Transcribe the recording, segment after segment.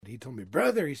he told me,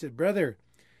 brother, he said,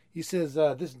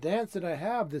 this dance that I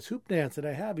have, this hoop dance that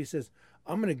I have, he says,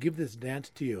 I'm going to give this dance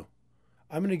to you.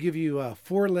 I'm going to give you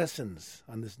 4 lessons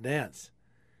on this dance.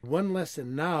 1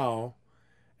 lesson now,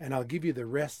 and I'll give you the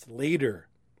rest later.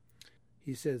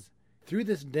 He says, through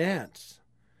this dance,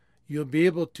 you'll be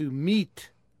able to meet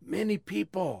many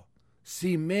people,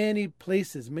 see many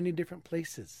places, many different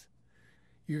places.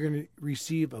 You're going to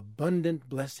receive abundant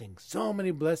blessings. So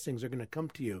many blessings are going to come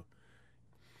to you.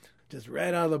 Just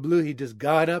right out of the blue, he just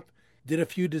got up, did a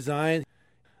few designs.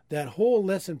 That whole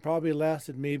lesson probably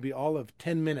lasted maybe all of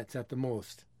 10 minutes at the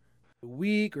most. A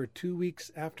week or 2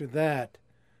 weeks after that,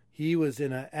 he was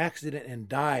in an accident and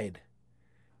died.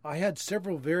 I had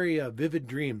several very vivid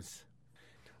dreams.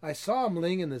 I saw him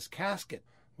laying in this casket,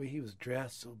 the way he was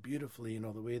dressed so beautifully,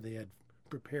 the way they had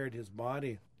prepared his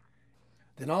body.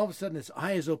 Then all of a sudden his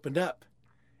eyes opened up.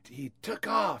 He took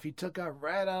off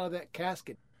right out of that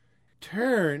casket,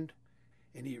 turned,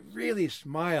 and he really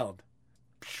smiled.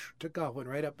 Took off, went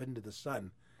right up into the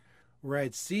sun, where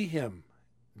I'd see him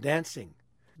dancing.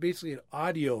 Basically an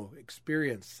audio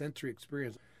experience, sensory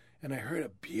experience. And I heard a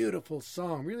beautiful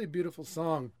song, really beautiful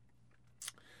song.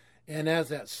 And as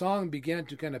that song began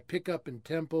to kind of pick up in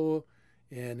tempo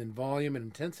and in volume and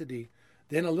intensity,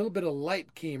 then a little bit of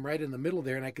light came right in the middle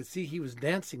there, and I could see he was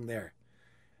dancing there.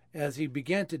 As he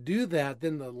began to do that,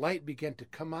 then the light began to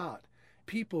come out.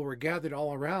 People were gathered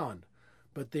all around,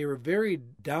 but they were very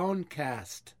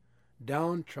downcast,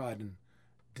 downtrodden,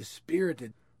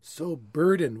 dispirited, so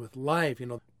burdened with life,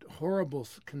 horrible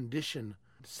condition,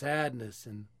 sadness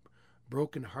and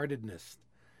brokenheartedness.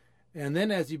 And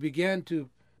then as he began to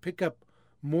pick up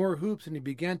more hoops and he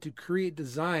began to create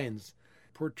designs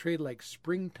portrayed like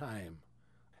springtime,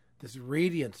 this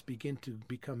radiance began to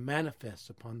become manifest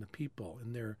upon the people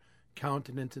in their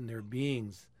countenance and their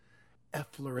beings,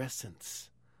 efflorescence,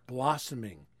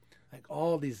 blossoming, like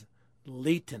all these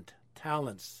latent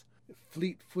talents,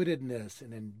 fleet-footedness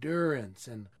and endurance,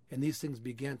 and these things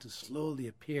began to slowly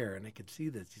appear. And I could see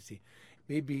this, you see.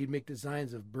 Maybe he'd make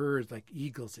designs of birds like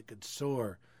eagles that could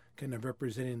soar, kind of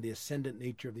representing the ascendant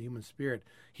nature of the human spirit.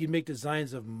 He'd make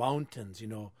designs of mountains,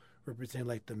 representing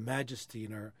like the majesty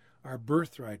and our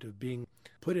birthright of being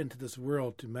put into this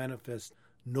world to manifest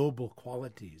noble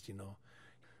qualities,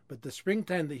 But the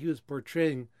springtime that he was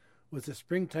portraying was the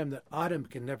springtime that autumn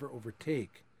can never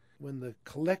overtake, when the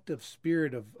collective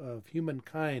spirit of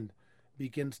humankind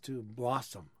begins to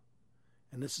blossom.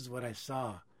 And this is what I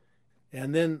saw.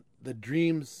 And then the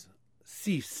dreams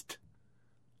ceased.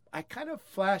 I kind of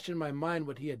flashed in my mind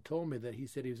what he had told me, that he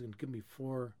said he was going to give me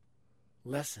 4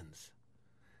 lessons.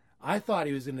 I thought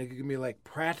he was going to give me like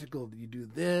practical, you do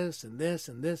this and this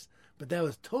and this, but that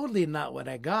was totally not what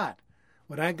I got.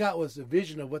 What I got was a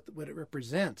vision of what it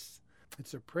represents.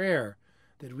 It's a prayer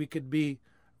that we could be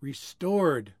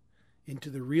restored into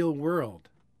the real world.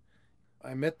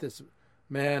 I met this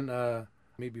man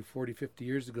maybe 40, 50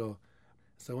 years ago.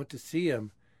 So I went to see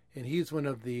him, and he's one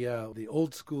of the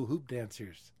old school hoop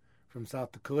dancers from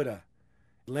South Dakota,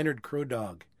 Leonard Crow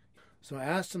Dog. So I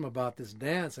asked him about this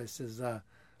dance. I says,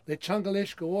 Le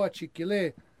changalish go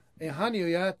chikile e hanio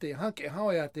yate hanke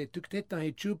hawayate tukteta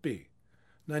he chupi.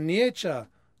 Na niecha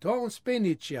to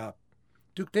spenichia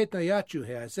tukteta yachu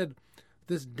he. I said,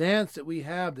 this dance that we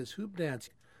have, this hoop dance,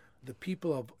 the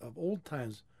people of old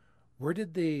times, where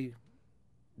did they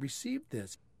receive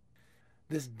this?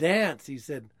 This dance, he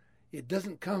said, it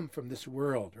doesn't come from this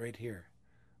world right here.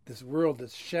 This world,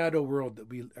 this shadow world that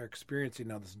we are experiencing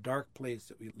now, this dark place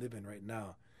that we live in right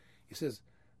now. He says,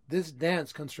 this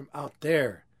dance comes from out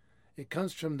there. It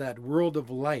comes from that world of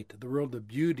light, the world of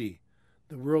beauty,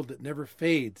 the world that never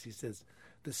fades. He says,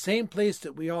 the same place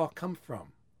that we all come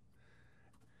from.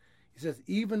 He says,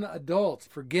 even adults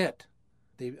forget.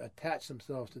 They attach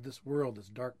themselves to this world, this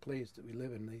dark place that we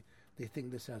live in. They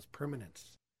think this has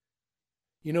permanence.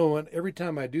 Every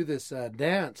time I do this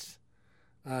dance,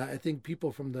 I think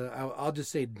people from I'll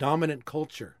just say dominant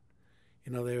culture,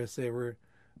 they would say we're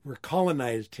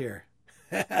colonized here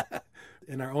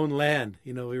in our own land.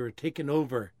 We were taken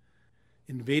over,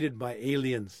 invaded by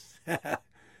aliens.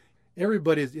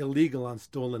 Everybody's illegal on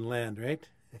stolen land, right?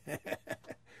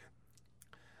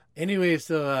 Anyway,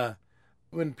 so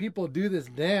when people do this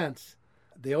dance,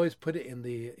 they always put it in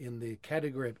the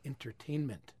category of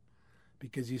entertainment.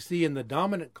 Because you see, in the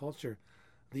dominant culture,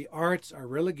 the arts are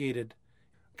relegated,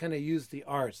 kind of use the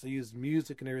arts. They use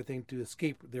music and everything to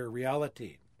escape their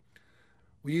reality.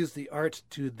 We use the arts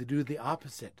to do the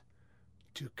opposite,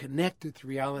 to connect with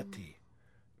reality,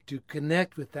 to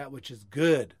connect with that which is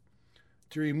good,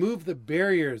 to remove the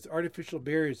barriers, artificial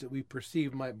barriers that we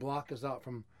perceive might block us out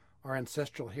from our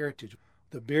ancestral heritage.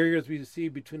 The barriers we see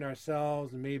between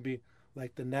ourselves and maybe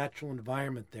like the natural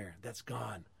environment there, that's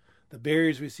gone. The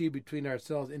barriers we see between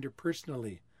ourselves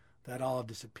interpersonally, that all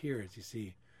disappears, you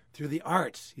see. Through the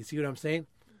arts, you see what I'm saying?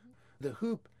 Mm-hmm. The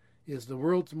hoop is the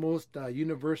world's most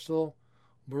universal,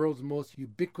 world's most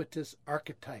ubiquitous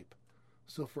archetype.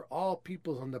 So for all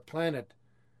peoples on the planet,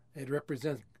 it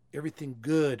represents everything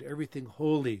good, everything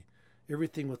holy,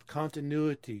 everything with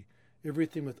continuity,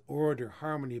 everything with order,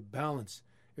 harmony, balance,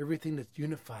 everything that's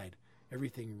unified,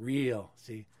 everything real.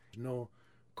 See, there's no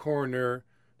corner,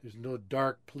 there's no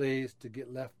dark place to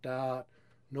get left out,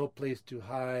 no place to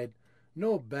hide,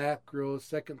 no back row,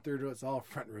 second, third row, it's all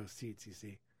front row seats, you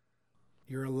see.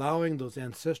 You're allowing those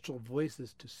ancestral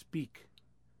voices to speak.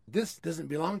 This doesn't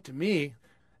belong to me.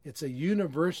 It's a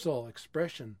universal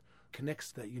expression,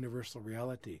 connects that universal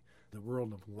reality, the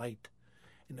world of light,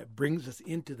 and it brings us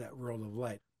into that world of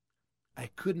light. I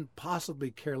couldn't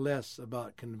possibly care less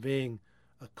about conveying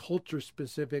a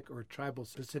culture-specific or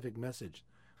tribal-specific message.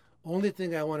 Only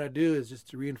thing I want to do is just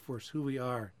to reinforce who we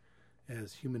are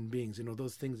as human beings,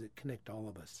 those things that connect all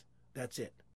of us. That's it.